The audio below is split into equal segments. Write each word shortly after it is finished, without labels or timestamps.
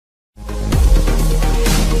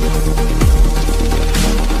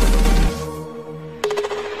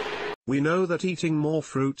We know that eating more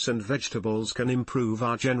fruits and vegetables can improve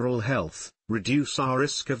our general health, reduce our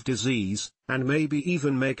risk of disease, and maybe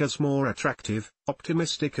even make us more attractive,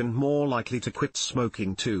 optimistic and more likely to quit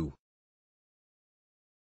smoking too.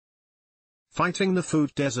 Fighting the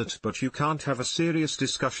food desert. But you can't have a serious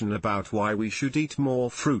discussion about why we should eat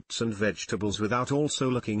more fruits and vegetables without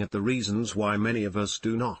also looking at the reasons why many of us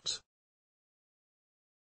do not.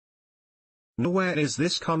 Nowhere is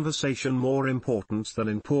this conversation more important than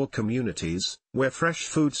in poor communities, where fresh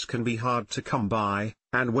foods can be hard to come by,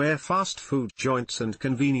 and where fast food joints and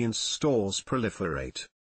convenience stores proliferate.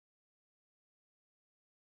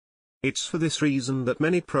 It's for this reason that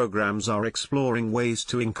many programs are exploring ways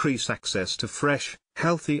to increase access to fresh,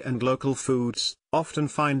 healthy and local foods, often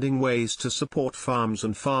finding ways to support farms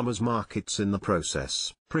and farmers markets in the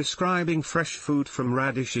process. Prescribing fresh food from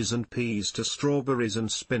radishes and peas to strawberries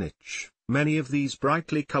and spinach, many of these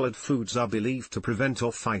brightly colored foods are believed to prevent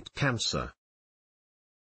or fight cancer.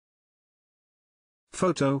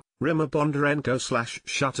 Photo, Rima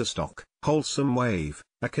Bondarenko/Shutterstock. Wholesome Wave,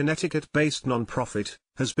 a Connecticut-based non-profit,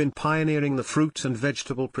 has been pioneering the Fruit and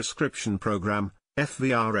Vegetable Prescription Program,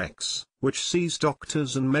 FVRX, which sees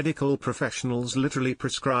doctors and medical professionals literally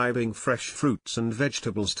prescribing fresh fruits and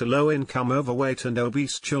vegetables to low-income overweight and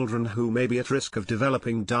obese children who may be at risk of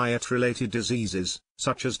developing diet-related diseases,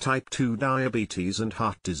 such as type 2 diabetes and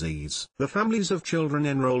heart disease. The families of children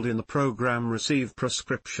enrolled in the program receive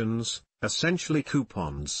prescriptions, essentially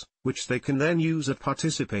coupons, which they can then use at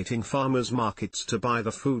participating farmers markets to buy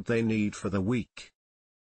the food they need for the week.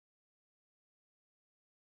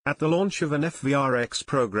 At the launch of an FVRX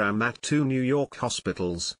program at 2 New York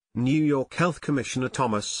hospitals, New York Health Commissioner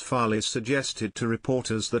Thomas Farley suggested to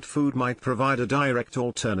reporters that food might provide a direct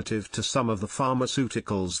alternative to some of the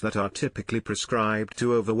pharmaceuticals that are typically prescribed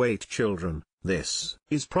to overweight children. This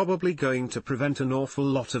is probably going to prevent an awful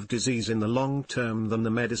lot of disease in the long term than the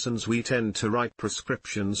medicines we tend to write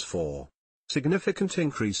prescriptions for. Significant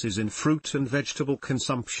increases in fruit and vegetable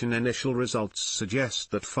consumption. Initial results suggest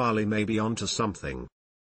that Farley may be onto something.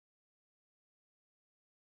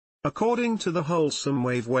 According to the Wholesome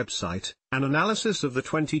Wave website, an analysis of the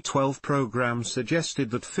 2012 program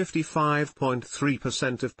suggested that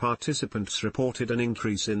 55.3% of participants reported an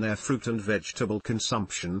increase in their fruit and vegetable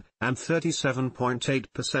consumption, and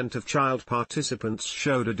 37.8% of child participants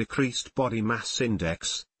showed a decreased body mass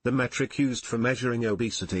index, the metric used for measuring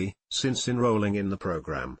obesity, since enrolling in the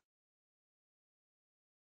program.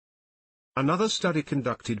 Another study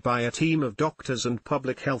conducted by a team of doctors and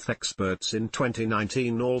public health experts in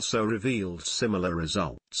 2019 also revealed similar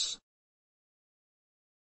results.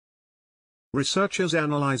 Researchers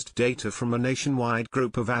analyzed data from a nationwide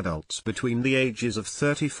group of adults between the ages of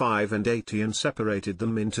 35 and 80 and separated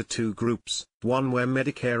them into two groups, one where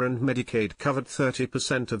Medicare and Medicaid covered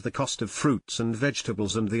 30% of the cost of fruits and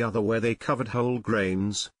vegetables and the other where they covered whole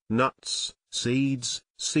grains, nuts, seeds,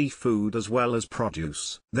 seafood as well as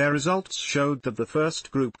produce. Their results showed that the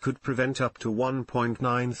first group could prevent up to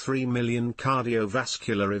 1.93 million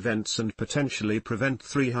cardiovascular events and potentially prevent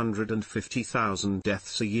 350,000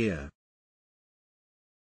 deaths a year.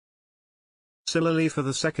 Similarly for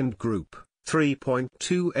the second group,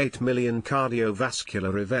 3.28 million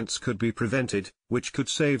cardiovascular events could be prevented, which could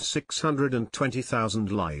save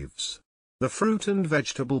 620,000 lives. The Fruit and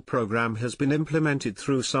Vegetable Program has been implemented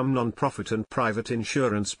through some non-profit and private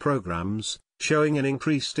insurance programs, showing an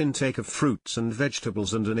increased intake of fruits and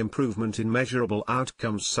vegetables and an improvement in measurable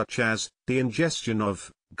outcomes such as the ingestion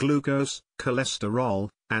of glucose, cholesterol,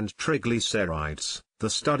 and triglycerides, the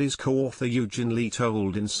study's co-author Eugene Lee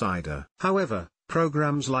told Insider. However,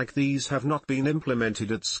 programs like these have not been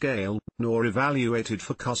implemented at scale, nor evaluated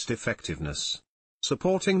for cost-effectiveness.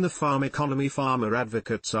 Supporting the farm economy. Farmer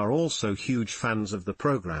advocates are also huge fans of the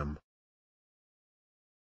program.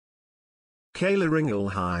 Kayla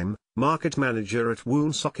Ringelheim, market manager at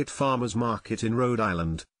Woonsocket Farmers Market in Rhode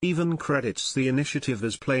Island, even credits the initiative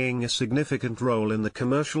as playing a significant role in the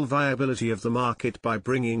commercial viability of the market by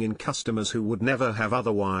bringing in customers who would never have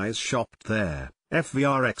otherwise shopped there.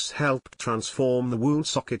 FVRX helped transform the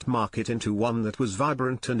Woonsocket market into one that was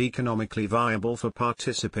vibrant and economically viable for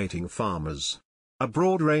participating farmers. A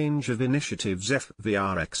broad range of initiatives.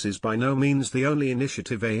 FVRX is by no means the only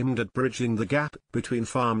initiative aimed at bridging the gap between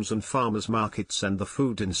farms and farmers markets and the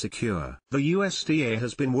food insecure. The USDA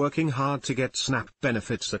has been working hard to get SNAP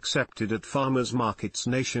benefits accepted at farmers markets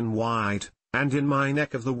nationwide, and in my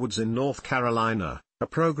neck of the woods in North Carolina, a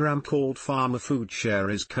program called Farmer Food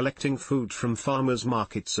Share is collecting food from farmers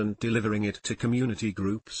markets and delivering it to community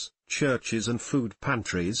groups, churches and food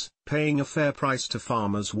pantries, paying a fair price to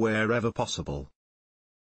farmers wherever possible.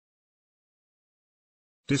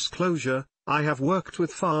 Disclosure: I have worked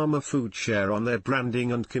with Farmer Food Share on their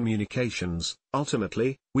branding and communications.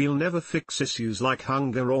 Ultimately, we'll never fix issues like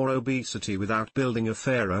hunger or obesity without building a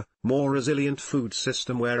fairer, more resilient food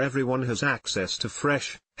system where everyone has access to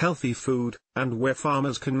fresh, healthy food, and where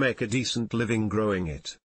farmers can make a decent living growing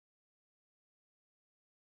it.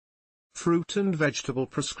 Fruit and vegetable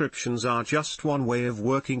prescriptions are just one way of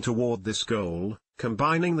working toward this goal,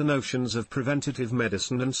 combining the notions of preventative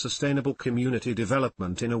medicine and sustainable community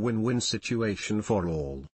development in a win-win situation for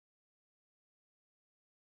all.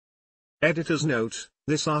 Editor's note: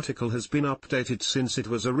 this article has been updated since it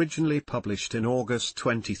was originally published in August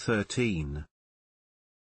 2013.